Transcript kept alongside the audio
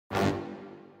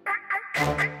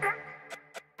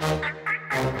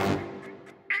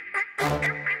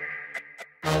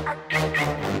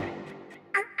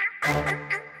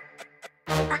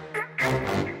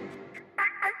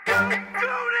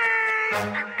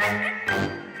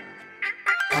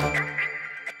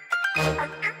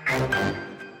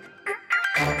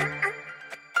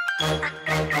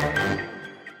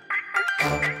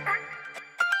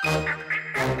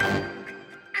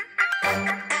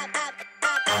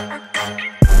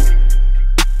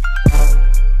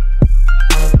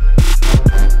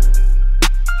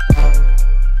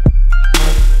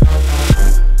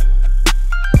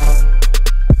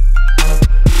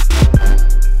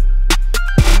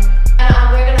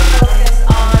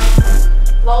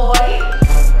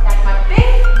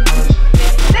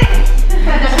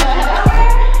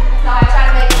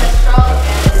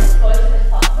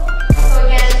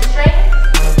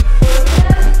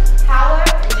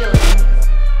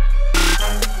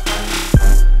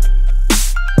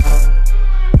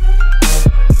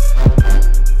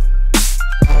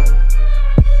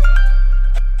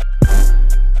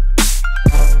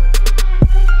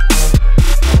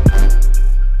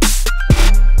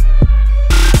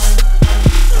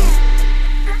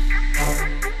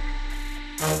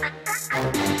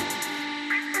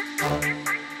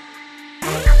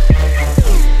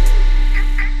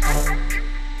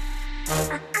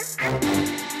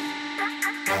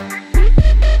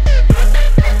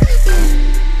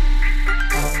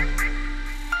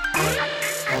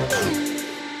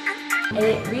And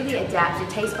it really adapts, your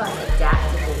taste buds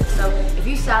adapt to things. So if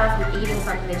you start off with eating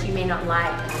something that you may not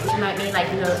like, which might mean like,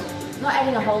 you know, not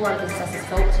adding a whole lot of excessive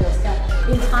salt to your stuff,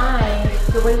 in time,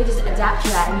 your body will just adapt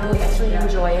to that and you'll actually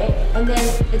enjoy it. And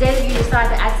then the day that you decide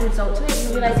to add some salt to it, you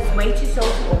realize it's way too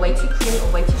salty or way too creamy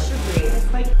or way too sugary.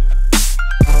 It's like